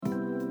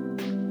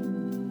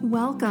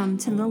Welcome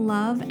to the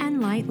Love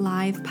and Light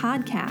Live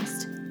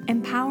podcast,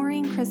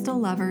 empowering crystal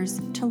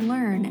lovers to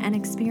learn and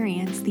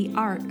experience the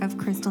art of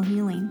crystal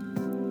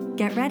healing.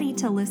 Get ready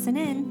to listen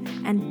in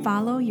and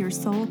follow your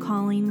soul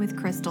calling with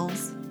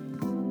crystals.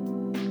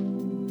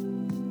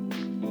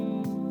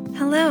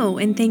 Hello,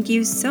 and thank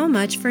you so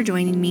much for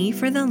joining me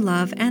for the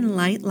Love and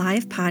Light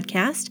Live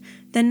podcast,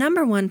 the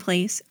number one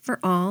place for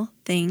all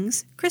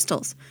things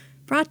crystals,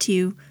 brought to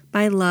you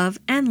by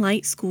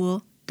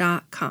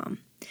loveandlightschool.com.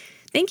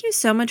 Thank you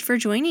so much for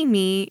joining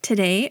me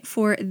today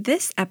for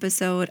this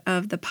episode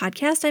of the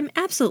podcast. I'm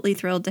absolutely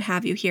thrilled to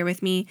have you here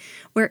with me,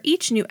 where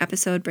each new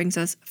episode brings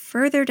us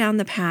further down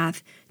the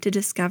path to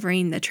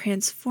discovering the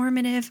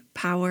transformative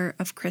power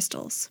of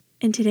crystals.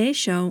 In today's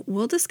show,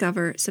 we'll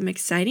discover some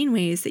exciting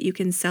ways that you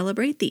can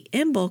celebrate the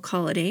Imbolc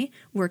holiday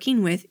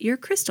working with your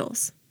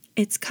crystals.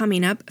 It's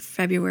coming up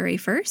February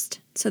 1st,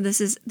 so this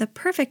is the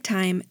perfect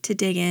time to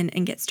dig in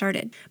and get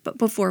started. But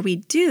before we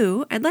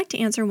do, I'd like to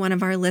answer one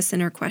of our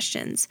listener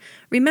questions.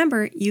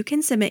 Remember, you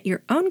can submit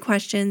your own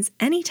questions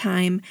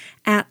anytime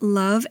at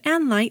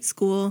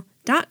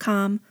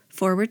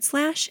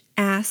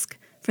loveandlightschool.com/ask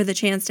for the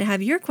chance to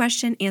have your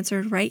question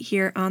answered right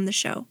here on the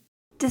show.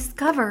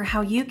 Discover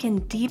how you can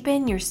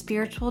deepen your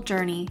spiritual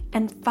journey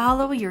and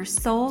follow your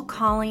soul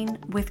calling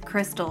with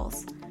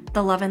crystals.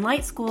 The Love and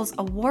Light School's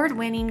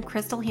award-winning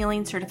Crystal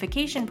Healing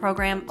Certification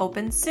Program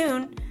opens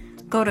soon.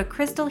 Go to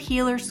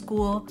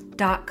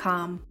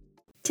crystalhealerschool.com.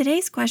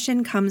 Today's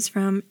question comes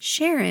from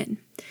Sharon.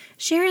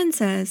 Sharon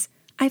says,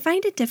 I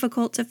find it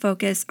difficult to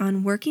focus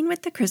on working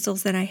with the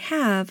crystals that I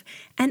have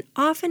and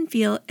often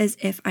feel as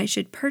if I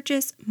should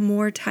purchase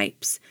more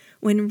types,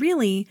 when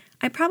really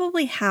I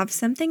probably have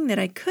something that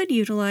I could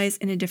utilize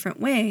in a different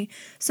way,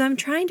 so I'm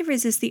trying to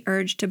resist the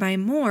urge to buy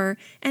more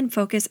and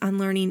focus on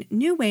learning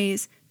new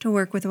ways to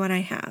work with what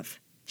I have.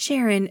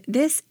 Sharon,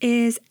 this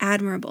is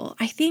admirable.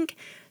 I think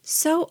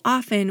so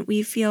often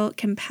we feel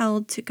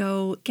compelled to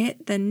go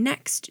get the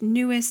next,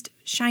 newest,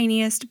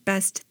 shiniest,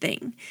 best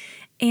thing.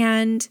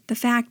 And the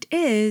fact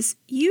is,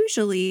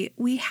 usually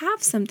we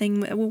have something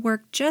that will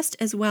work just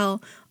as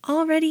well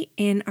already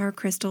in our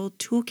crystal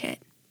toolkit.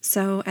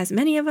 So as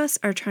many of us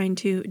are trying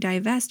to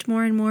divest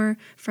more and more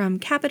from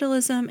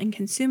capitalism and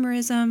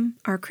consumerism,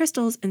 our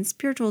crystals and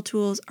spiritual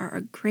tools are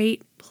a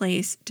great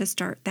place to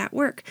start that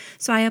work.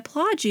 So I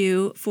applaud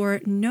you for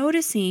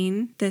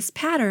noticing this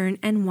pattern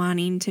and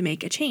wanting to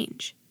make a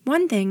change.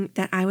 One thing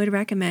that I would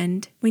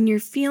recommend when you're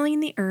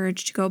feeling the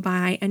urge to go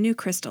buy a new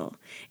crystal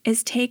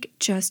is take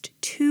just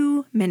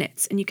 2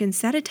 minutes, and you can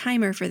set a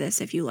timer for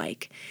this if you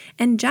like,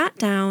 and jot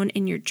down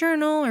in your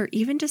journal or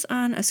even just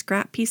on a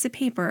scrap piece of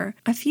paper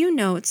a few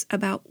notes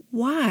about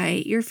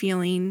why you're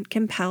feeling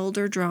compelled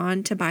or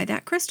drawn to buy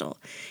that crystal.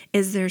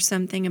 Is there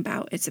something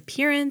about its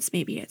appearance,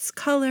 maybe its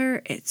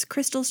color, its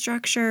crystal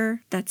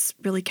structure that's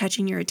really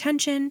catching your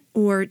attention?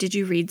 Or did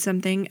you read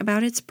something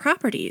about its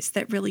properties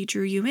that really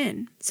drew you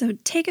in? So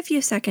take a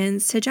few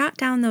seconds to jot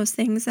down those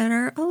things that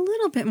are a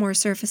little bit more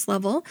surface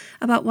level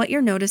about what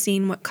you're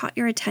noticing, what caught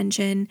your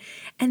attention,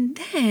 and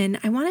then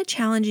I want to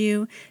challenge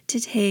you to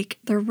take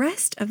the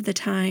rest of the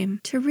time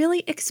to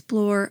really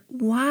explore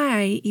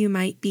why you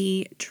might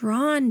be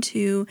drawn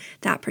to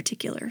that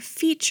particular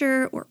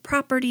feature or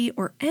property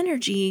or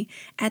energy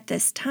at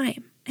this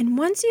time. And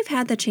once you've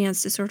had the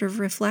chance to sort of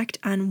reflect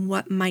on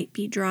what might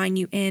be drawing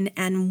you in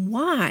and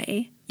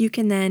why, you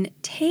can then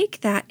take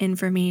that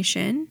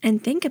information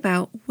and think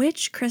about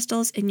which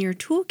crystals in your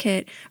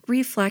toolkit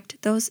reflect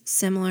those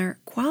similar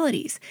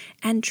qualities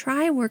and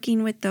try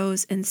working with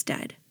those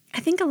instead.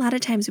 I think a lot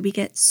of times we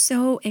get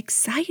so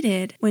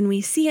excited when we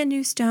see a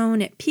new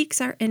stone, it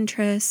piques our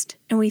interest,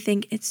 and we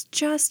think it's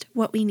just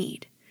what we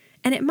need.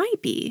 And it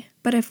might be,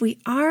 but if we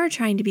are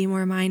trying to be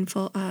more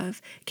mindful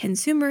of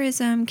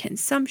consumerism,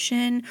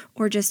 consumption,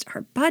 or just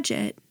our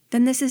budget,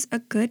 then this is a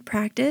good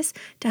practice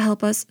to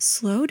help us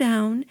slow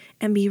down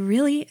and be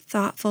really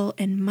thoughtful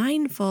and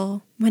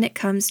mindful when it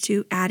comes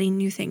to adding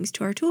new things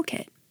to our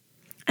toolkit.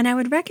 And I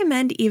would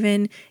recommend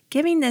even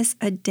giving this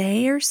a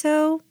day or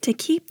so to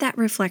keep that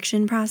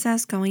reflection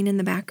process going in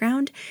the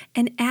background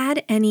and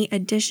add any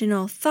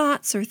additional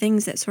thoughts or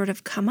things that sort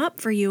of come up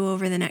for you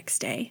over the next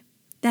day.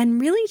 Then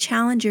really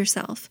challenge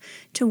yourself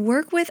to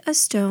work with a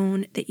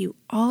stone that you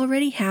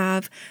already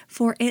have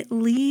for at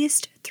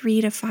least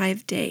 3 to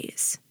 5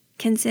 days,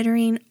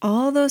 considering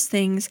all those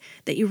things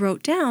that you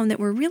wrote down that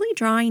were really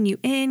drawing you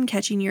in,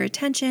 catching your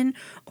attention,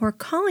 or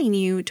calling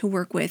you to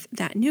work with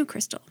that new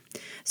crystal.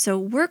 So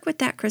work with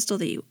that crystal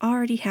that you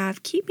already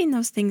have, keeping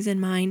those things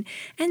in mind,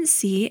 and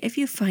see if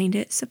you find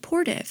it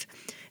supportive.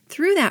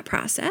 Through that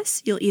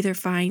process, you'll either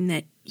find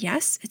that,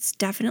 yes, it's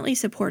definitely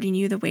supporting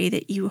you the way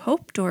that you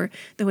hoped or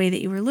the way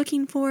that you were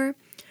looking for,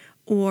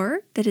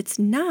 or that it's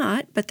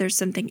not, but there's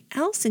something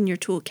else in your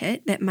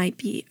toolkit that might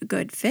be a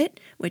good fit,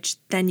 which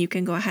then you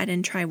can go ahead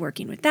and try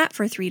working with that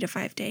for 3 to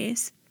 5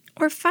 days.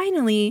 Or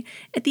finally,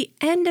 at the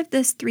end of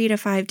this 3 to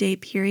 5 day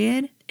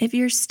period, if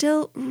you're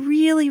still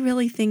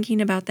really thinking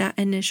about that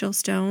initial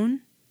stone,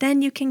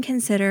 then you can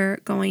consider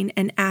going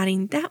and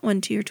adding that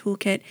one to your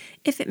toolkit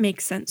if it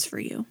makes sense for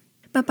you.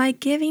 But by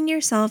giving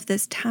yourself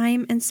this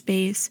time and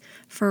space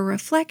for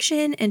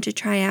reflection and to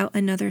try out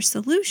another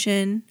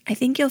solution, I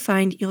think you'll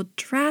find you'll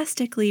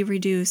drastically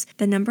reduce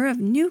the number of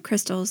new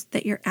crystals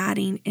that you're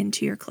adding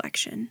into your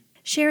collection.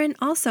 Sharon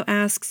also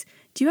asks,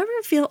 do you ever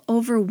feel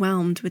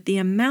overwhelmed with the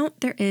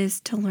amount there is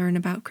to learn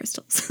about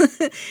crystals?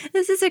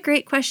 This is a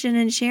great question,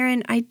 and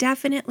Sharon, I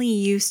definitely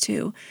used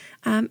to.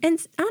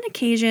 And on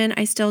occasion,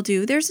 I still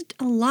do. There's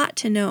a lot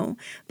to know,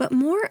 but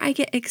more I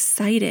get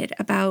excited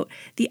about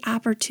the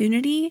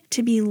opportunity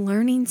to be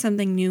learning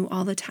something new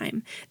all the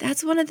time.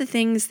 That's one of the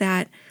things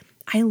that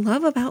I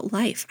love about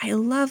life. I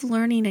love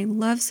learning. I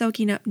love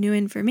soaking up new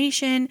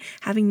information,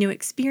 having new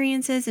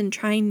experiences, and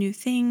trying new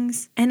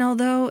things. And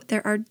although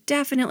there are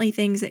definitely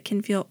things that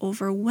can feel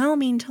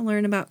overwhelming to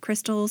learn about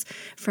crystals,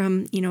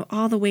 from,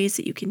 all the ways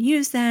that you can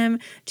use them,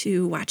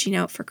 to watching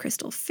out for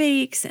crystal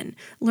fakes and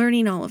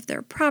learning all of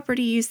their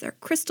properties, their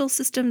crystal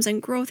systems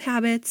and growth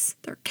habits,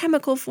 their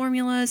chemical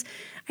formulas,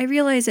 I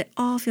realize it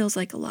all feels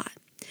like a lot.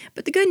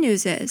 But the good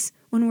news is,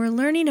 when we're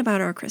learning about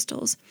our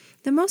crystals,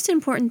 the most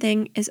important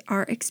thing is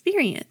our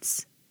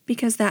experience,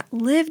 because that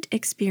lived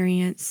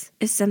experience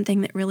is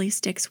something that really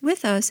sticks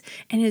with us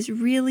and is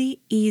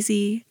really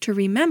easy to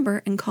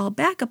remember and call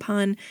back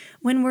upon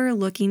when we're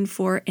looking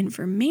for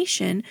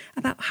information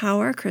about how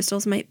our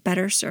crystals might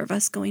better serve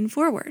us going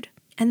forward.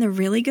 And the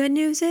really good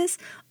news is,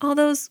 all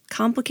those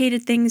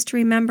complicated things to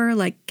remember,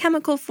 like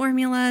chemical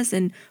formulas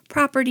and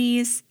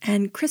properties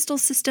and crystal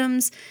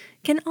systems,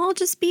 can all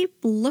just be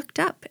looked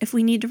up if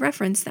we need to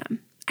reference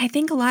them. I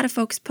think a lot of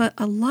folks put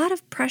a lot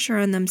of pressure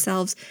on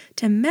themselves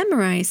to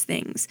memorize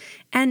things,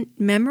 and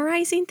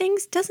memorizing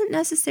things doesn't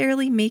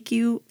necessarily make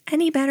you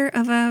any better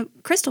of a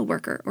crystal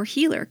worker or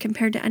healer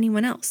compared to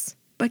anyone else.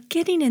 But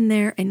getting in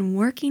there and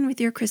working with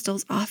your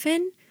crystals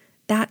often,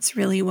 that's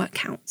really what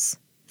counts.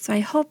 So I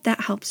hope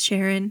that helps,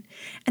 Sharon.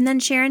 And then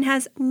Sharon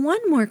has one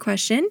more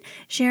question.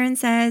 Sharon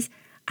says,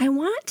 I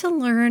want to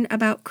learn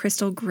about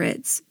crystal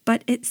grids,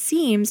 but it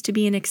seems to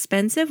be an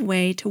expensive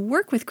way to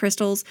work with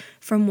crystals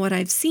from what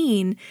I've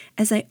seen,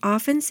 as I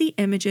often see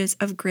images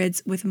of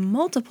grids with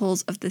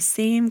multiples of the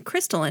same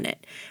crystal in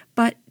it.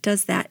 But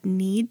does that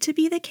need to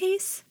be the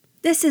case?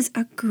 This is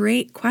a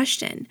great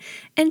question.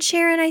 And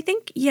Sharon, I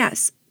think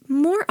yes,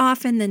 more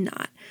often than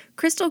not,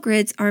 crystal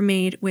grids are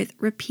made with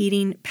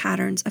repeating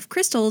patterns of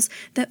crystals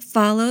that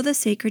follow the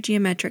sacred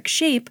geometric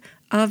shape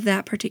of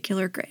that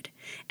particular grid.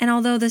 And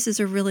although this is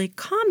a really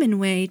common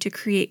way to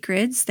create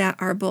grids that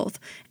are both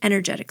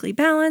energetically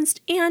balanced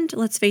and,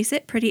 let's face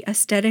it, pretty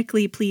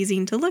aesthetically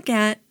pleasing to look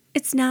at,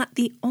 it's not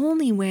the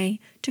only way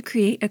to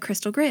create a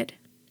crystal grid.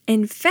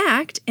 In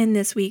fact, in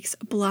this week's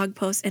blog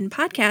post and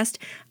podcast,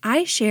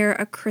 I share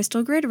a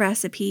crystal grid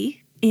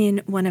recipe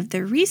in one of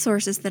the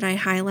resources that I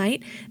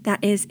highlight.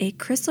 That is a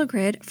crystal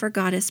grid for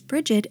Goddess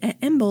Brigid at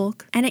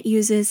Imbolc, and it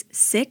uses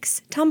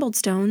 6 tumbled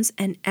stones,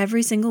 and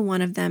every single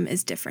one of them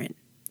is different.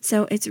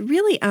 So it's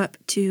really up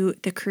to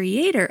the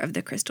creator of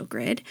the crystal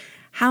grid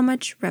how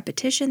much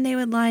repetition they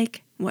would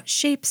like, what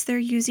shapes they're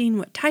using,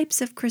 what types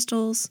of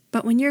crystals.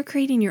 But when you're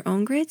creating your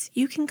own grids,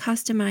 you can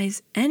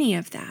customize any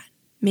of that.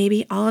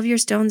 Maybe all of your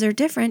stones are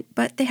different,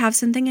 but they have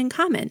something in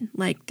common,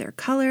 like their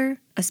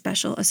color, a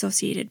special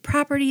associated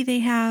property they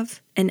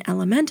have, an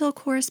elemental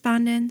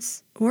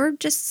correspondence, or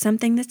just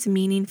something that's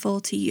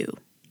meaningful to you.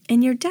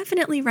 And you're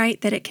definitely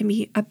right that it can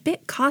be a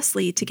bit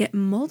costly to get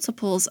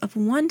multiples of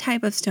one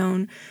type of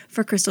stone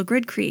for crystal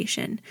grid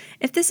creation.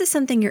 If this is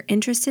something you're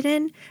interested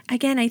in,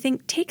 again, I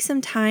think take some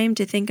time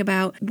to think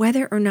about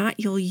whether or not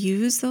you'll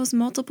use those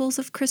multiples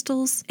of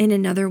crystals in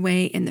another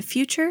way in the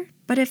future.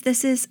 But if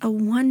this is a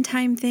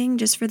one-time thing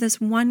just for this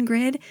one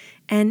grid,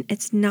 and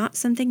it's not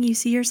something you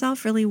see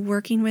yourself really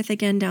working with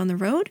again down the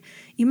road,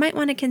 you might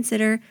want to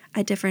consider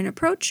a different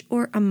approach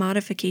or a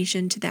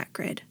modification to that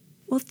grid.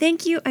 Well,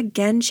 thank you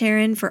again,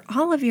 Sharon, for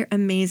all of your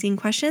amazing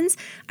questions.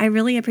 I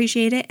really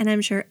appreciate it, and I'm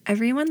sure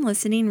everyone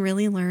listening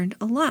really learned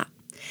a lot.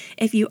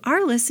 If you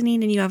are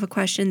listening and you have a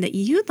question that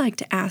you'd like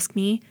to ask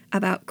me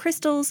about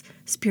crystals,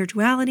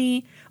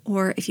 spirituality,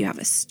 or if you have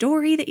a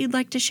story that you'd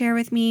like to share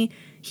with me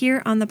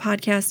here on the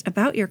podcast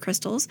about your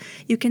crystals,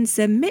 you can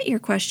submit your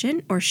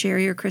question or share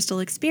your crystal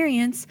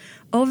experience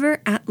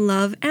over at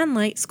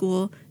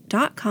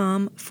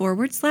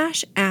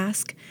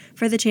loveandlightschool.com/ask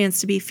for the chance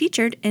to be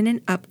featured in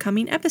an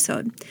upcoming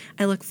episode.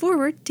 I look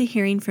forward to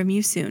hearing from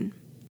you soon.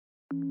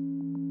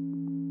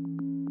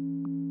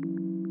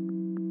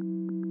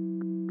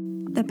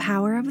 The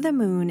power of the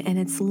moon and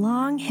its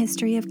long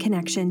history of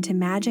connection to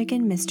magic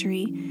and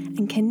mystery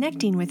and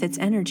connecting with its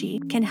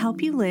energy can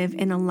help you live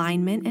in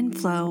alignment and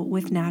flow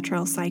with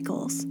natural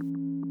cycles.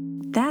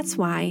 That's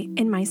why,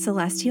 in my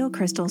Celestial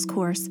Crystals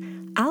course,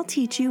 I'll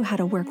teach you how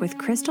to work with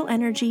crystal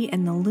energy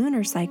and the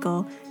lunar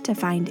cycle to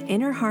find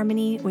inner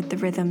harmony with the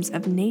rhythms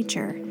of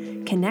nature,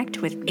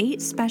 connect with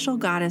 8 special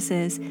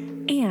goddesses,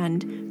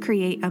 and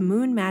create a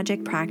moon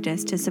magic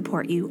practice to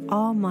support you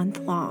all month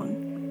long.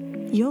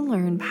 You'll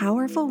learn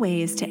powerful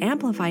ways to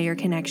amplify your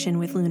connection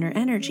with lunar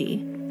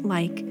energy,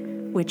 like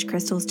which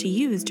crystals to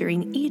use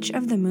during each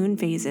of the moon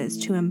phases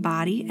to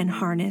embody and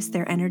harness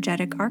their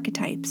energetic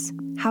archetypes,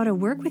 how to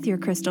work with your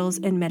crystals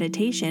in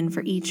meditation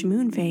for each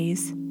moon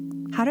phase,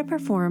 how to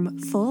perform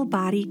full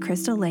body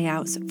crystal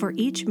layouts for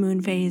each moon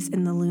phase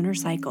in the lunar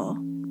cycle,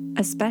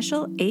 a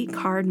special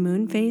 8-card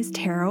moon phase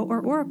tarot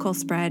or oracle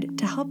spread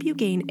to help you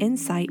gain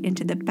insight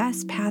into the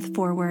best path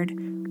forward,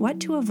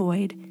 what to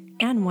avoid,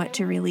 and what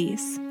to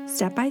release,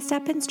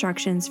 step-by-step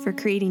instructions for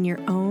creating your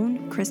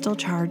own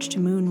crystal-charged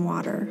moon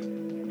water,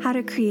 how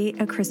to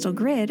create a crystal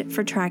grid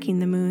for tracking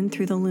the moon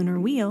through the lunar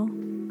wheel,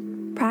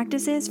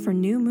 practices for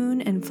new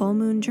moon and full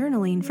moon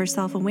journaling for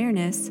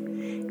self-awareness,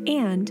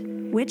 and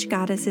which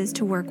goddesses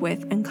to work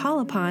with and call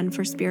upon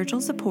for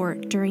spiritual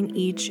support during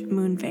each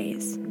moon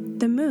phase.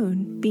 The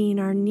moon, being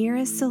our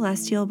nearest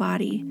celestial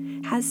body,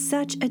 has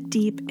such a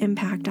deep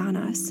impact on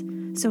us.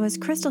 So as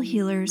crystal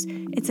healers,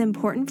 it's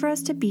important for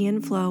us to be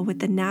in flow with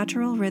the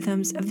natural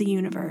rhythms of the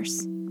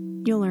universe.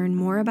 You'll learn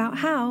more about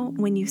how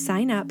when you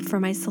sign up for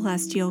my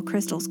Celestial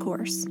Crystals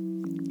course.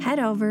 Head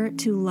over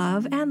to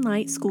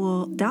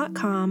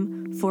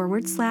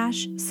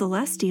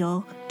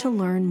loveandlightschool.com/celestial to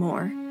learn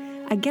more.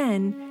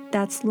 Again,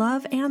 that's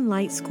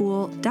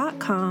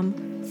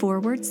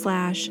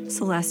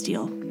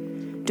loveandlightschool.com/celestial.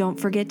 Don't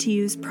forget to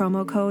use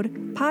promo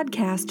code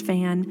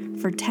PODCASTFAN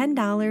for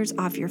 $10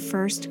 off your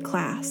first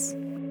class.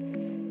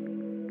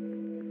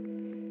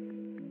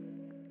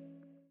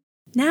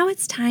 Now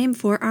it's time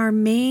for our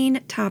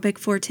main topic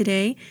for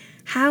today,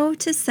 how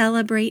to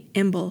celebrate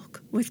Imbolc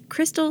with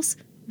crystals,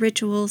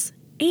 rituals,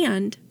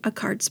 and a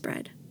card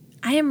spread.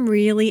 I am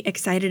really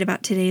excited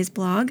about today's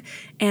blog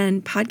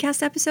and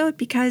podcast episode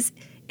because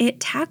it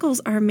tackles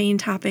our main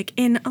topic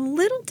in a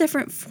little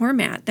different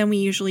format than we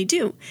usually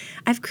do.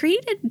 I've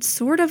created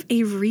sort of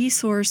a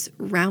resource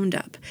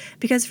roundup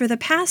because for the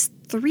past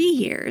 3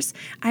 years,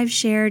 I've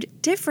shared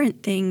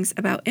different things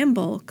about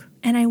Imbolc,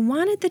 and I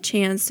wanted the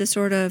chance to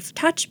sort of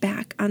touch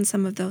back on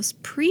some of those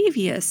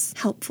previous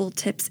helpful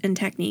tips and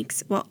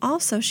techniques while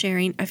also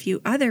sharing a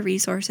few other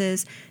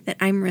resources that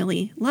I'm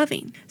really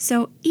loving.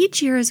 So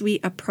each year as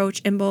we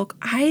approach Imbolc,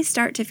 I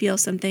start to feel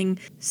something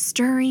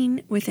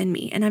stirring within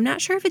me. And I'm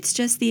not sure if it's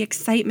just the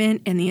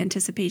excitement and the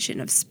anticipation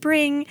of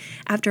spring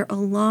after a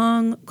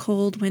long,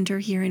 cold winter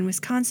here in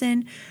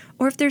Wisconsin,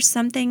 or if there's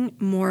something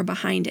more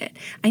behind it.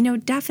 I know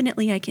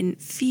definitely I can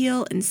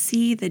feel and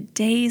see the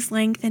days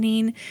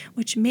lengthening,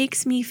 which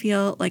makes me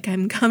feel like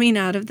I'm coming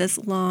out of this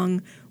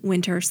long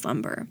winter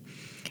slumber.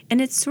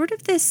 And it's sort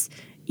of this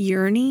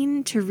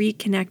yearning to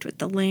reconnect with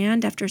the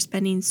land after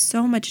spending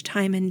so much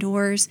time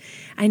indoors.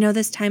 I know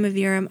this time of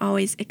year I'm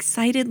always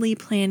excitedly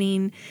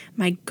planning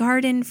my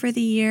garden for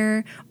the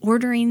year,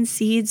 ordering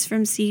seeds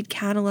from seed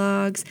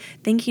catalogs,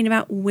 thinking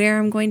about where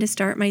I'm going to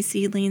start my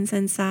seedlings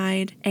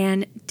inside,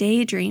 and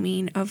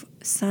daydreaming of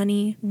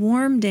sunny,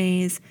 warm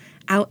days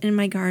out in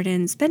my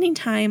garden, spending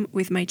time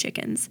with my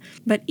chickens.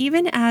 But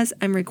even as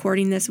I'm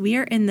recording this, we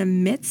are in the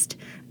midst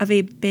of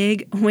a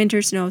big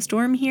winter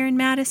snowstorm here in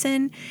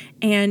Madison,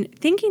 and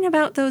thinking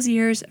about those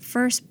year's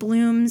first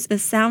blooms, the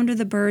sound of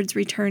the birds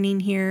returning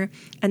here,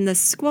 and the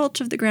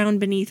squelch of the ground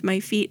beneath my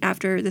feet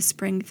after the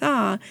spring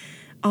thaw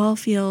all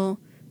feel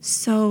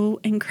so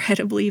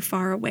incredibly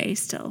far away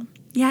still.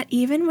 Yet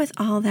even with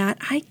all that,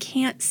 I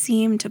can't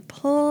seem to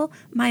pull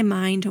my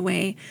mind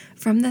away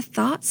from the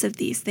thoughts of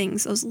these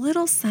things, those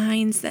little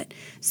signs that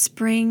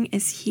spring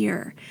is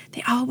here.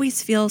 They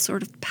always feel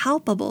sort of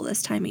palpable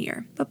this time of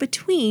year. But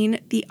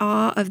between the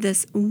awe of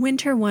this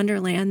winter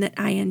wonderland that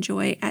I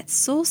enjoy at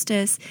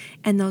solstice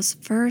and those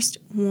first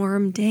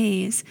warm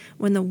days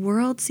when the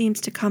world seems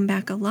to come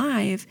back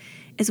alive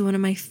is one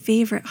of my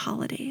favorite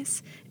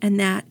holidays, and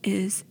that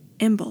is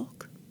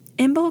Imbolc.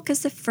 Imbolc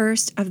is the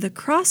first of the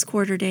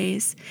cross-quarter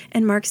days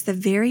and marks the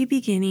very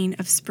beginning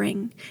of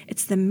spring.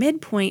 It's the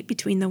midpoint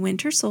between the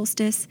winter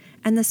solstice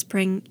and the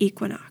spring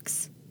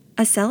equinox.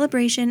 A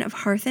celebration of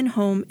hearth and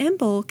home,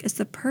 Imbolc is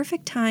the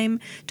perfect time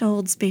to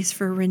hold space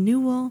for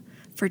renewal,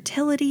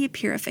 fertility,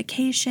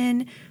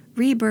 purification,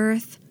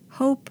 rebirth,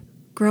 hope,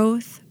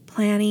 growth,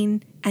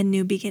 planning, and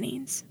new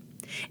beginnings.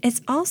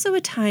 It's also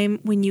a time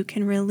when you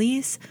can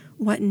release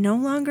what no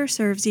longer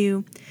serves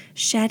you,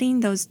 shedding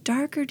those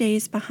darker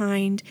days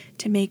behind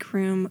to make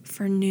room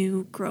for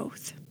new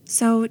growth.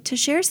 So to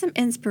share some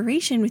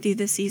inspiration with you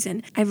this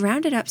season, I've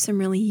rounded up some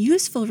really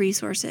useful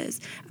resources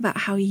about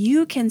how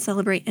you can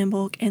celebrate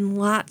Imbolc in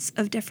lots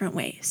of different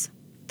ways.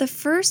 The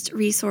first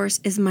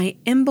resource is my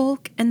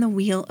Imbolc and the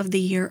Wheel of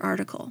the Year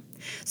article.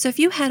 So if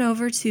you head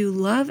over to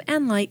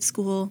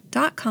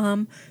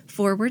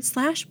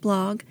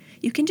loveandlightschool.com/blog,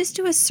 you can just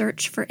do a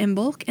search for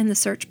Imbolc in the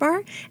search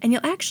bar, and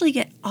you'll actually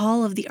get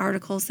all of the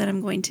articles that I'm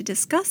going to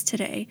discuss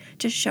today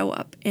to show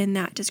up in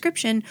that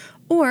description.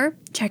 Or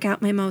check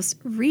out my most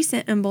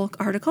recent Imbolc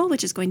article,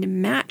 which is going to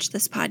match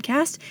this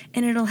podcast,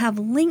 and it'll have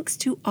links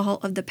to all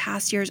of the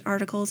past year's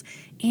articles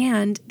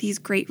and these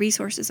great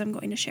resources I'm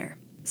going to share.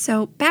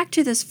 So back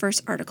to this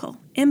first article,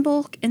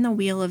 Imbolc and the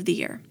Wheel of the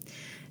Year.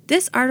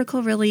 This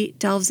article really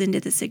delves into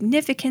the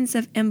significance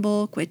of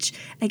Imbolc, which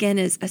again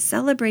is a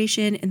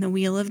celebration in the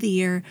Wheel of the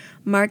Year,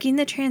 marking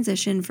the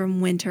transition from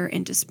winter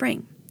into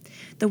spring.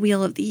 The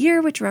Wheel of the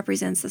Year, which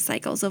represents the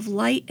cycles of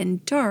light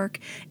and dark,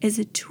 is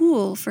a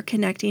tool for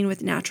connecting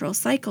with natural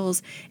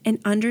cycles and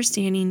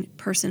understanding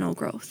personal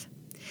growth.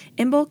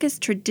 Imbolc is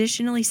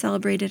traditionally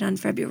celebrated on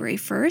February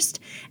 1st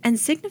and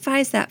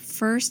signifies that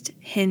first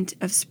hint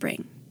of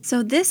spring.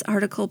 So this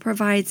article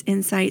provides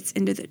insights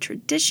into the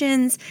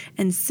traditions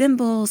and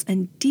symbols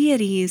and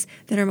deities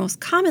that are most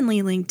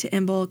commonly linked to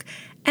Imbolc,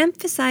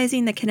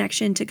 emphasizing the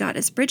connection to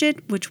Goddess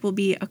Brigid, which will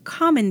be a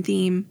common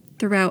theme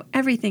throughout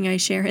everything I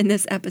share in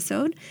this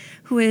episode,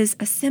 who is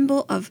a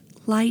symbol of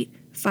light,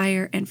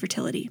 fire, and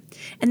fertility.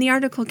 And the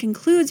article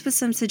concludes with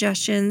some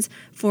suggestions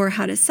for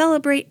how to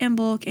celebrate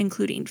Imbolc,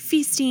 including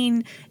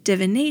feasting,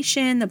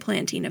 divination, the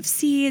planting of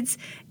seeds,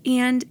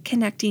 and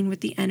connecting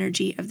with the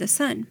energy of the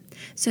sun.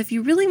 So if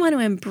you really want to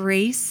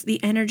embrace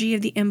the energy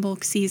of the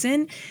Imbolc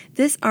season,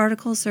 this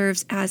article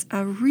serves as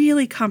a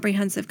really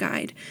comprehensive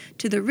guide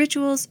to the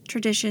rituals,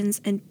 traditions,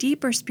 and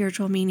deeper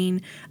spiritual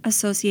meaning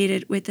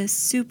associated with this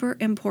super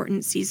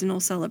important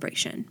seasonal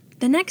celebration.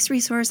 The next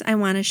resource I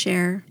want to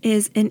share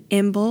is an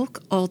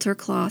Imbolc altar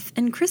cloth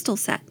and crystal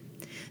set.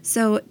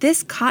 So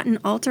this cotton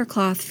altar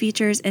cloth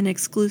features an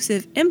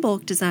exclusive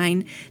Imbolc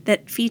design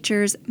that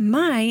features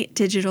my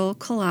digital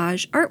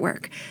collage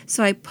artwork.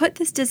 So I put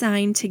this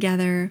design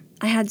together.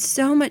 I had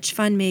so much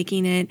fun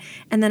making it,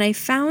 and then I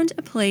found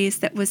a place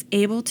that was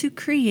able to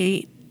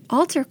create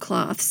altar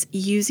cloths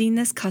using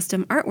this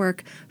custom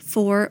artwork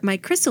for my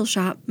crystal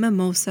shop,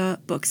 Mimosa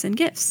Books and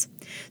Gifts.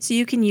 So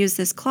you can use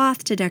this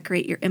cloth to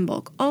decorate your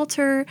Imbolc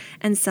altar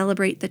and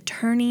celebrate the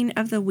turning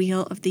of the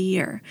Wheel of the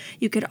Year.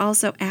 You could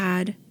also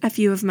add a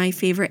few of my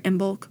favorite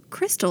Imbolc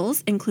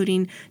crystals,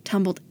 including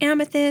tumbled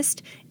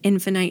Amethyst,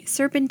 Infinite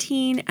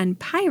Serpentine, and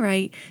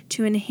Pyrite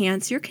to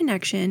enhance your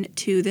connection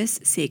to this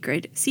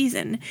sacred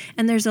season.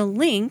 And there's a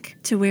link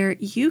to where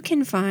you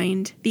can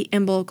find the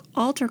Imbolc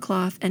altar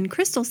cloth and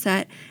crystal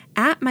set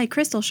at my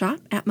crystal shop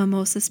at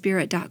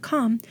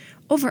mimosaspirit.com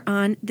over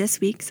on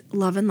this week's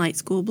Love and Light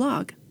School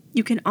blog.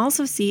 You can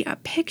also see a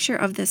picture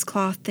of this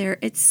cloth there.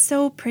 It's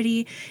so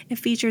pretty. It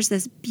features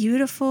this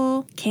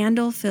beautiful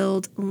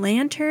candle-filled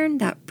lantern,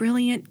 that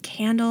brilliant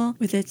candle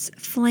with its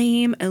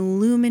flame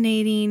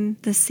illuminating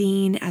the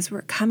scene as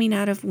we're coming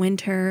out of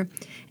winter.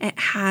 It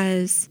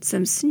has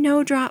some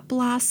snowdrop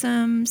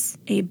blossoms,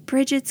 a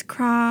Brigid's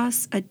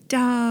cross, a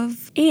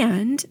dove,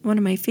 and one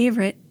of my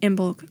favorite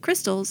Imbolc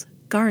crystals,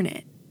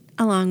 garnet,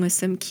 along with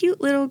some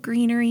cute little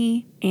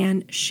greenery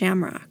and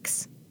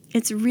shamrocks.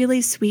 It's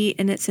really sweet,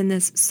 and it's in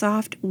this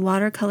soft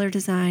watercolor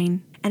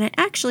design. And I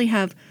actually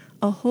have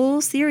a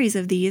whole series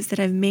of these that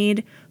I've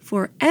made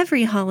for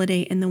every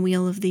holiday in the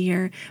Wheel of the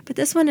Year. But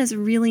this one is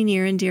really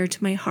near and dear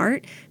to my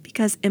heart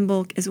because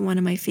Imbolc is one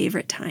of my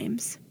favorite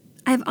times.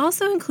 I've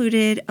also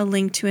included a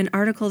link to an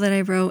article that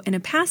I wrote in a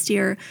past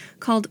year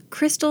called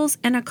Crystals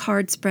and a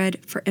Card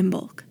Spread for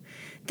Imbolc.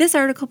 This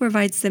article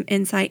provides some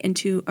insight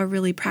into a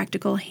really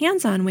practical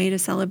hands-on way to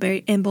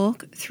celebrate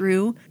Imbolc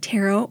through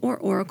tarot or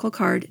oracle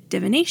card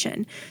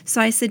divination.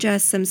 So I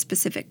suggest some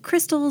specific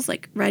crystals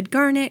like Red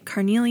Garnet,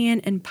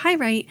 Carnelian, and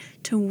Pyrite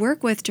to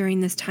work with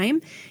during this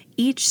time,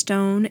 each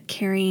stone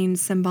carrying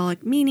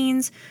symbolic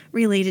meanings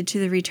related to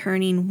the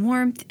returning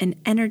warmth and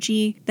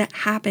energy that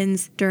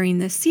happens during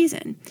this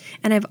season.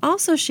 And I've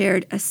also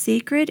shared a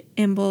sacred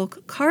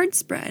Imbolc card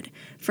spread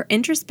for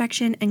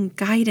introspection and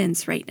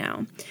guidance right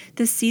now.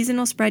 This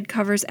seasonal spread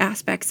covers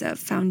aspects of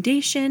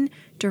foundation,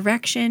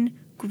 direction,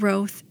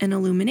 growth, and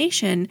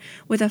illumination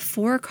with a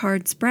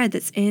 4-card spread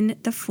that's in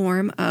the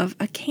form of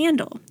a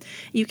candle.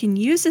 You can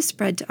use this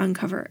spread to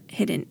uncover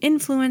hidden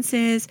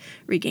influences,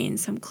 regain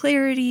some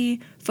clarity,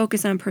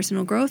 focus on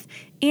personal growth,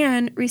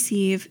 and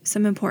receive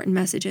some important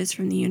messages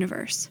from the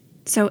universe.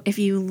 So if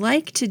you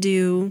like to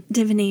do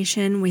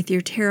divination with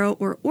your tarot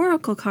or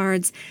oracle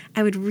cards,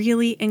 I would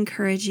really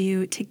encourage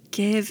you to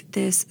give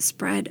this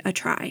spread a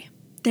try.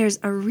 There's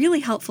a really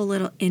helpful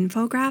little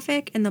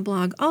infographic in the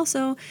blog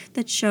also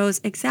that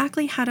shows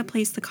exactly how to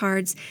place the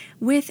cards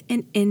with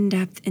an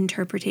in-depth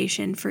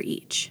interpretation for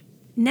each.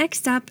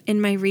 Next up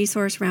in my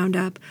resource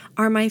roundup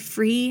are my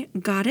free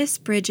Goddess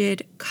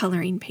Brigid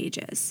Coloring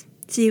Pages.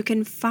 So you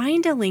can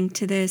find a link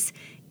to this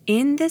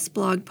in this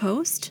blog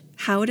post,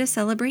 How to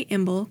Celebrate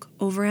Imbolc,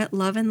 over at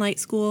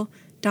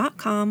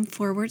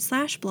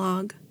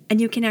loveandlightschool.com/blog. And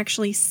you can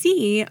actually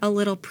see a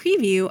little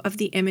preview of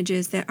the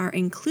images that are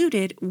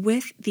included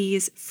with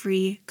these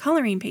free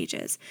coloring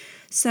pages.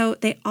 So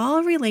they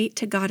all relate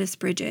to Goddess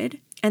Brigid,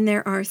 and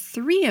there are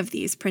 3 of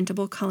these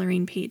printable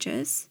coloring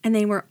pages, and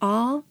they were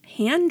all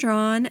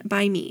hand-drawn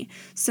by me.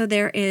 So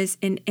there is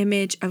an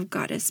image of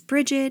Goddess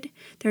Brigid,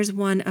 there's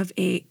one of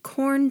a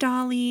Corn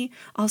Dolly,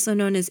 also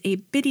known as a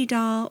Biddy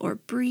doll or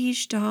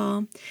Brige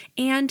doll,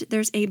 and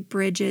there's a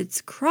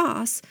Brigid's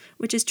cross,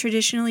 which is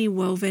traditionally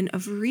woven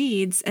of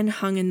reeds and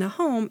hung in the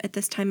home at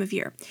this time of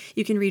year.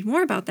 You can read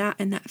more about that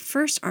in that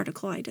first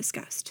article I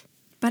discussed.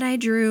 But I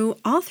drew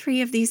all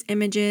 3 of these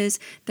images.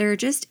 They're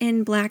just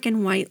in black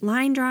and white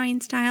line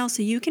drawing style,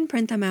 so you can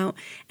print them out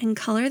and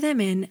color them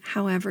in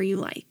however you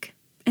like.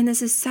 And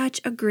this is such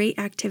a great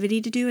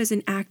activity to do as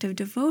an act of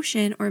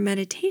devotion or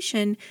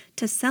meditation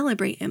to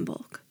celebrate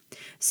Imbolc.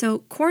 So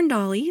corn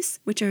dollies,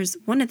 which is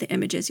one of the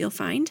images you'll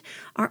find,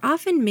 are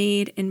often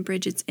made in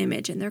Brigid's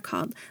image, and they're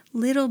called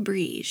Little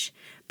Brige.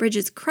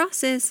 Brigid's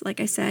crosses, like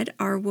I said,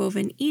 are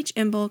woven each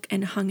imbolc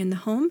and hung in the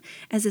home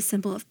as a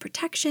symbol of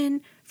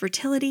protection,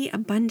 fertility,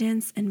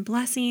 abundance, and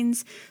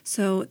blessings.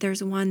 So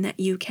there's one that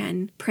you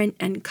can print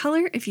and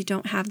color if you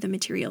don't have the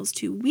materials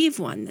to weave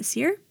one this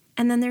year.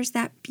 And then there's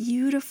that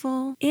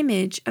beautiful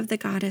image of the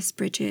Goddess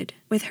Brigid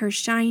with her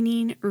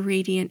shining,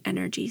 radiant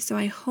energy. So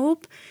I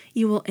hope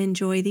you will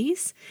enjoy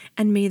these,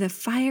 and may the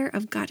fire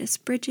of Goddess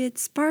Brigid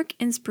spark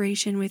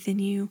inspiration within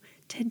you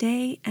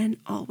today and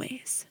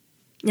always.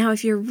 Now,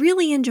 if you're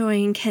really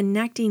enjoying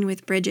connecting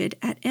with Brigid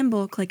at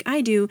Imbolc like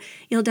I do,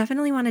 you'll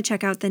definitely want to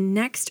check out the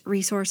next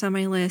resource on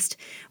my list,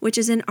 which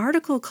is an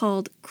article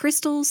called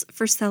Crystals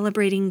for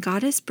Celebrating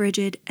Goddess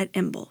Brigid at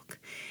Imbolc.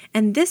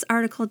 And this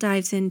article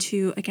dives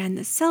into, again,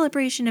 the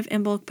celebration of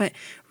Imbolc, but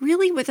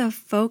really with a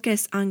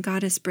focus on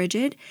Goddess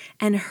Brigid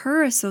and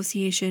her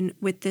association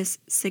with this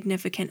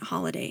significant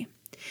holiday.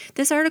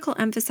 This article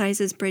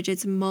emphasizes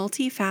Brigid's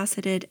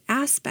multifaceted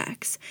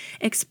aspects,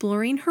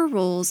 exploring her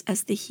roles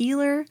as the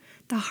healer,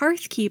 the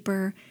hearth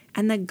keeper,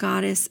 and the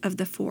goddess of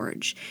the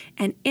forge.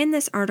 And in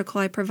this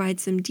article, I provide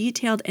some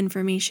detailed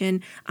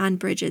information on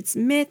Brigid's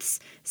myths,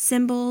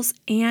 symbols,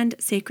 and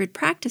sacred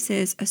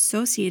practices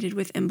associated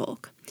with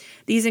Imbolc.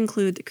 These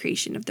include the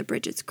creation of the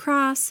Brigid's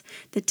cross,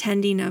 the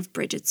tending of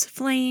Brigid's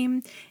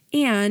flame,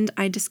 and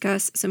I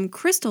discuss some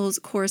crystals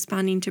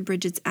corresponding to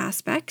Brigid's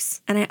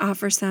aspects, and I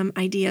offer some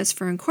ideas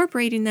for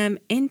incorporating them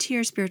into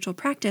your spiritual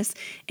practice,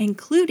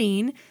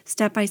 including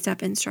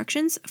step-by-step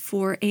instructions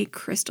for a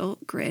crystal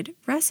grid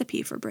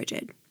recipe for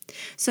Brigid.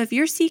 So if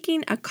you're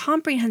seeking a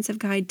comprehensive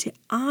guide to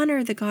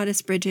honor the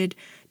Goddess Brigid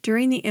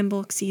during the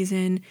Imbolc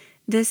season,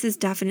 this is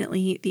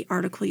definitely the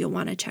article you'll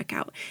want to check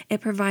out.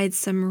 It provides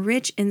some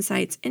rich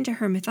insights into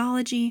her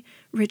mythology,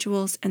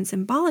 rituals, and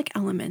symbolic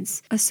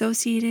elements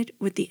associated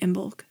with the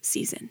Imbolc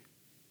season.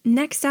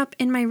 Next up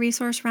in my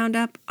resource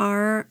roundup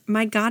are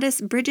my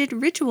Goddess Brigid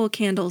ritual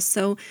candles.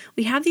 So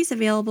we have these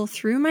available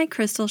through my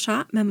crystal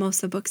shop,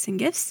 Mimosa Books and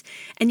Gifts,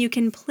 and you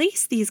can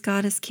place these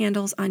goddess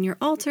candles on your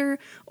altar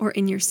or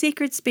in your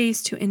sacred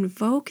space to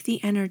invoke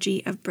the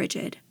energy of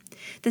Brigid.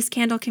 This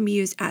candle can be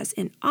used as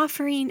an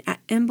offering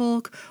at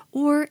Imbolc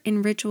or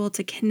in ritual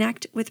to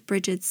connect with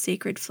Brigid's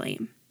sacred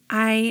flame.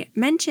 I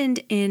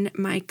mentioned in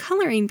my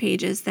coloring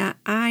pages that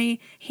I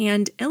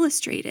hand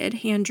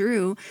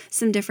drew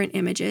some different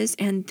images,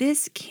 and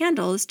this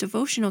candle, this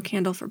devotional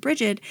candle for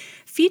Brigid,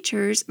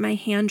 features my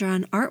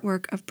hand-drawn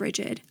artwork of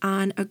Brigid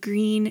on a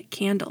green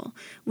candle,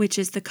 which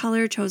is the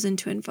color chosen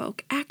to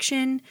invoke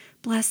action,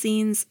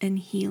 blessings, and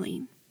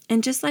healing.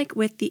 And just like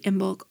with the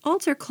Imbolc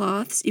altar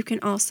cloths, you can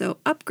also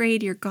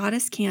upgrade your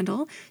goddess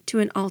candle to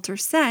an altar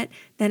set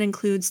that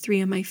includes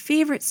 3 of my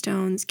favorite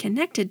stones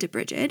connected to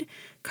Brigid: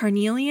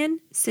 Carnelian,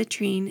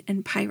 citrine,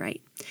 and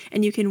Pyrite.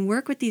 And you can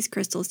work with these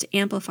crystals to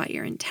amplify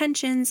your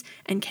intentions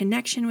and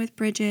connection with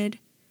Brigid.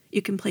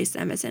 You can place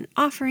them as an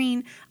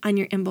offering on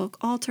your Imbolc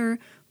altar,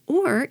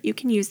 or you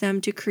can use them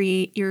to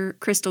create your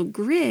crystal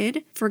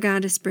grid for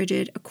Goddess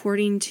Brigid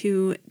according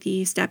to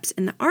the steps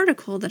in the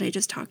article that I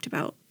just talked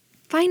about.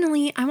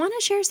 Finally, I want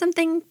to share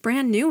something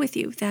brand new with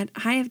you that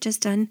I have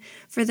just done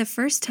for the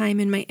first time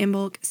in my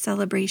Imbolc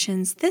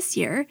celebrations this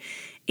year,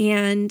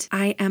 and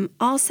I am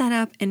all set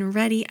up and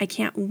ready. I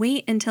can't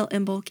wait until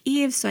Imbolc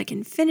Eve so I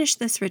can finish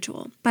this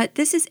ritual. But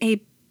this is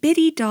a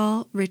Biddy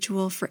doll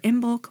ritual for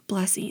Imbolc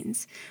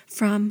blessings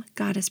from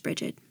Goddess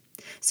Brigid.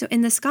 So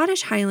in the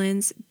Scottish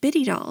Highlands,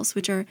 Biddy dolls,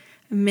 which are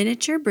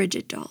miniature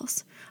Brigid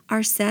dolls,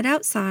 are set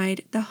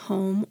outside the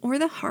home or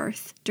the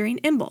hearth during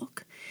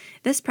Imbolc.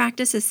 This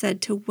practice is said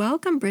to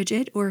welcome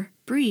Brigid, or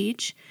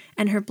Brige,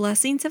 and her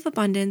blessings of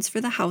abundance for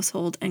the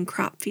household and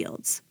crop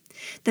fields.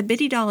 The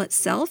Biddy doll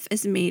itself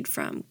is made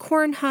from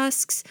corn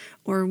husks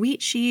or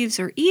wheat sheaves,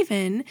 or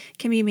even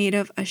can be made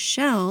of a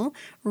shell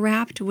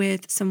wrapped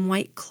with some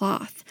white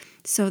cloth,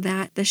 so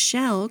that the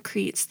shell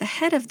creates the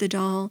head of the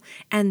doll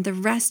and the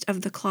rest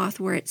of the cloth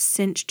where it's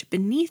cinched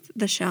beneath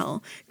the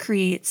shell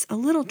creates a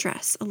little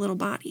dress, a little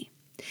body.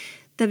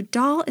 The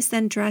doll is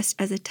then dressed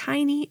as a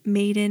tiny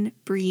maiden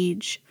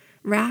Brige,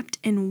 wrapped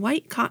in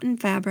white cotton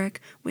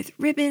fabric with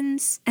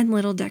ribbons and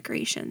little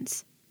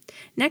decorations.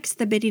 Next,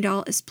 the Biddy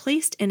doll is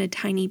placed in a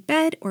tiny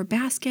bed or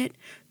basket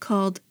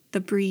called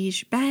the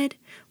Brige bed,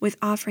 with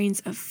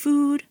offerings of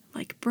food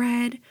like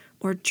bread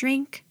or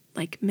drink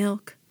like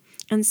milk.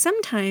 And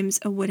sometimes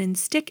a wooden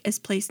stick is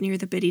placed near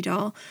the Biddy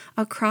doll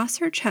across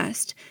her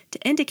chest to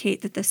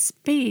indicate that the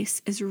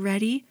space is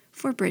ready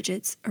for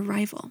Brigid's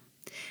arrival.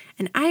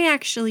 And I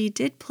actually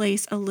did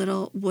place a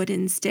little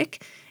wooden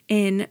stick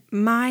in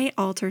my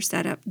altar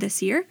setup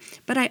this year,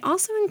 but I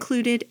also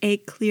included a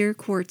clear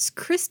quartz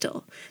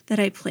crystal that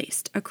I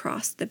placed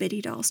across the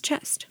Biddy doll's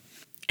chest.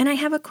 And I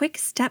have a quick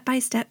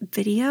step-by-step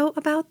video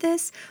about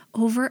this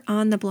over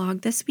on the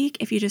blog this week.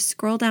 If you just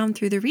scroll down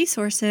through the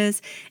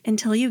resources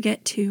until you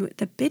get to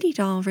the Biddy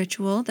doll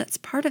ritual that's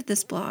part of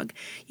this blog,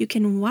 you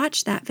can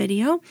watch that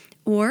video,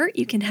 or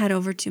you can head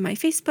over to my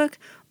Facebook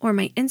or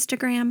my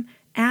Instagram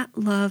at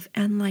Love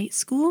and Light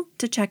School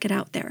to check it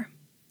out there.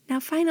 Now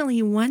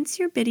finally, once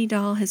your Biddy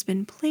doll has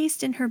been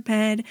placed in her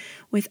bed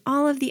with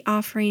all of the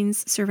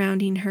offerings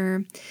surrounding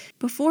her,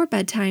 before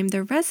bedtime,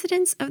 the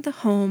residents of the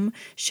home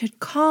should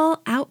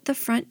call out the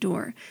front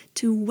door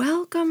to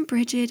welcome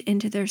Brigid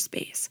into their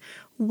space.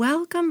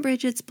 Welcome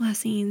Brigid's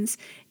blessings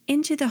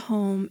into the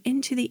home,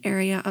 into the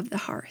area of the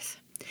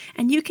hearth.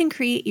 And you can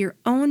create your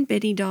own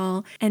Biddy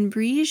doll and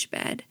Brige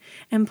bed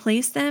and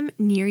place them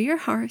near your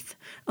hearth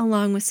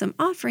along with some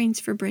offerings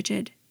for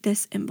Brigid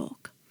this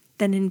Imbolc.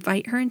 Then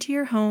invite her into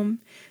your home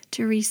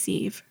to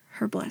receive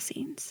her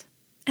blessings.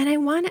 And I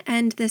want to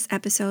end this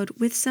episode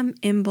with some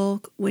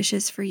Imbolc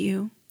wishes for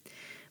you.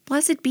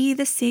 Blessed be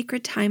the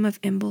sacred time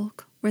of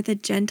Imbolc, where the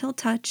gentle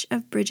touch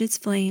of Brigid's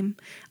flame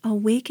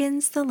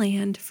awakens the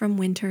land from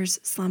winter's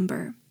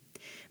slumber.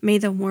 May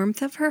the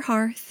warmth of her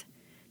hearth,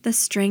 the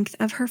strength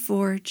of her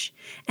forge,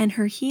 and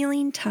her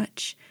healing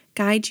touch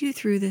guide you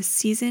through this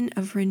season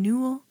of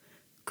renewal,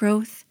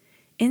 growth,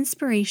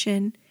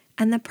 inspiration,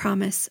 and the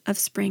promise of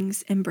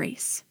spring's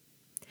embrace.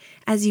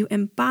 As you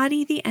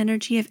embody the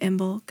energy of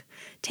Imbolc,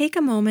 take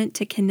a moment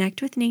to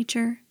connect with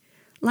nature,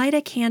 light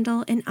a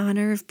candle in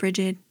honor of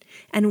Brigid,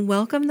 and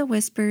welcome the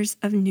whispers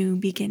of new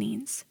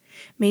beginnings.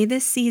 May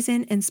this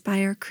season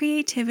inspire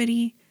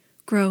creativity,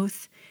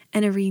 growth,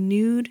 and a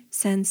renewed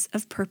sense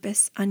of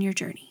purpose on your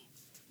journey.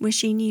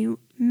 Wishing you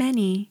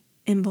many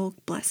Imbolc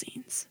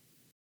blessings.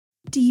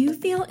 Do you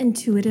feel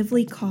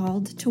intuitively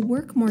called to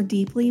work more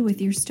deeply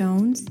with your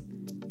stones?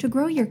 To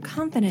grow your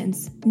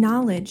confidence,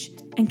 knowledge,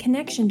 and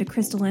connection to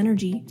crystal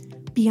energy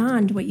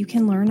beyond what you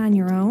can learn on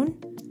your own?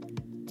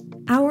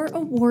 Our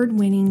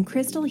award-winning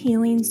Crystal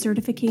Healing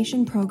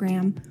Certification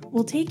Program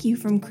will take you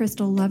from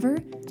crystal lover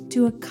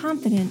to a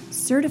confident,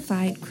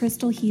 certified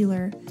crystal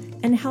healer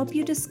and help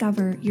you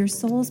discover your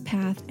soul's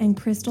path and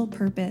crystal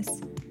purpose.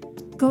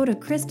 Go to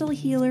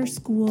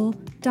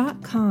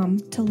crystalhealerschool.com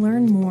to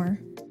learn more.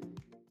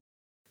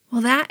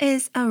 Well, that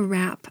is a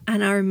wrap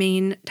on our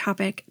main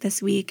topic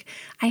this week.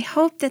 I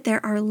hope that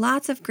there are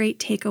lots of great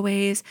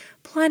takeaways,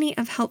 plenty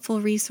of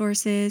helpful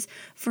resources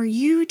for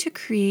you to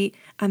create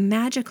a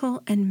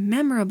magical and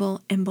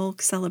memorable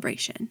Imbolc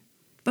celebration.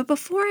 But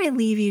before I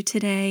leave you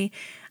today,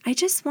 I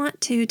just want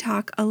to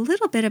talk a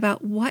little bit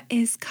about what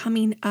is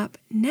coming up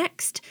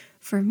next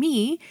for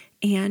me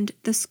and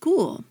the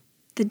school.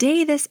 The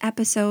day this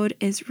episode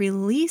is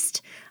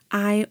released,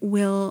 I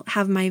will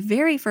have my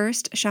very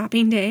first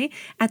shopping day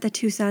at the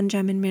Tucson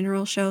Gem and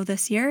Mineral Show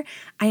this year.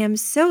 I am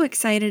so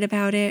excited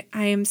about it.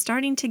 I am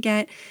starting to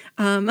get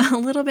a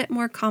little bit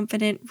more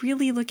confident,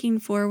 really looking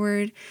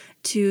forward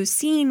to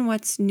seeing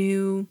what's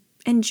new,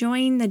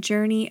 enjoying the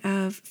journey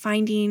of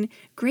finding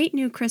great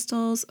new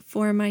crystals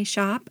for my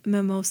shop,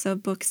 Mimosa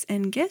Books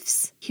and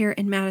Gifts, here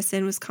in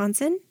Madison,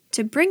 Wisconsin,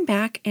 to bring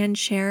back and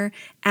share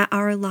at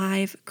our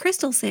live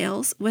crystal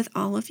sales with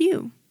all of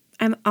you.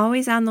 I'm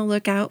always on the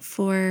lookout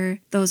for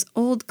those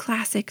old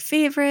classic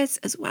favorites,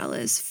 as well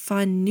as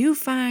fun new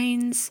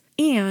finds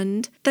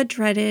and the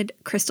dreaded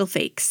crystal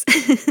fakes.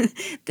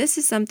 This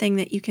is something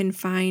that you can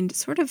find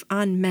sort of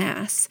en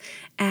masse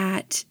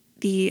at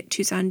the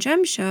Tucson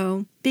Gem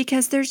Show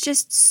because there's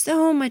just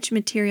so much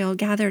material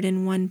gathered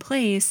in one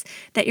place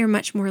that you're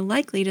much more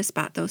likely to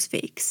spot those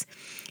fakes.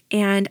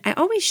 And I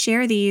always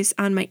share these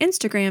on my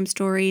Instagram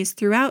stories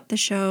throughout the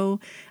show.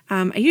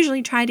 I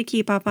usually try to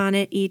keep up on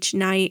it each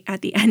night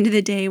at the end of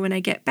the day when I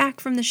get back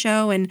from the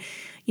show. And,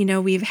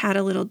 we've had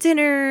a little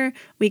dinner.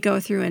 We go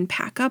through and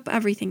pack up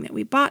everything that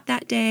we bought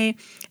that day.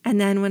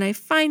 And then when I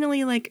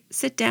finally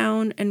sit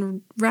down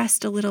and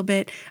rest a little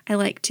bit, I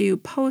like to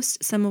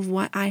post some of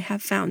what I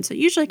have found. So it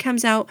usually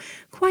comes out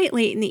quite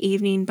late in the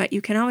evening, but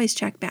you can always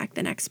check back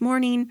the next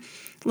morning,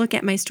 look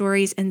at my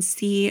stories, and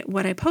see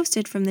what I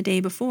posted from the day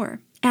before.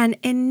 And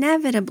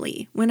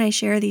inevitably, when I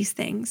share these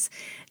things,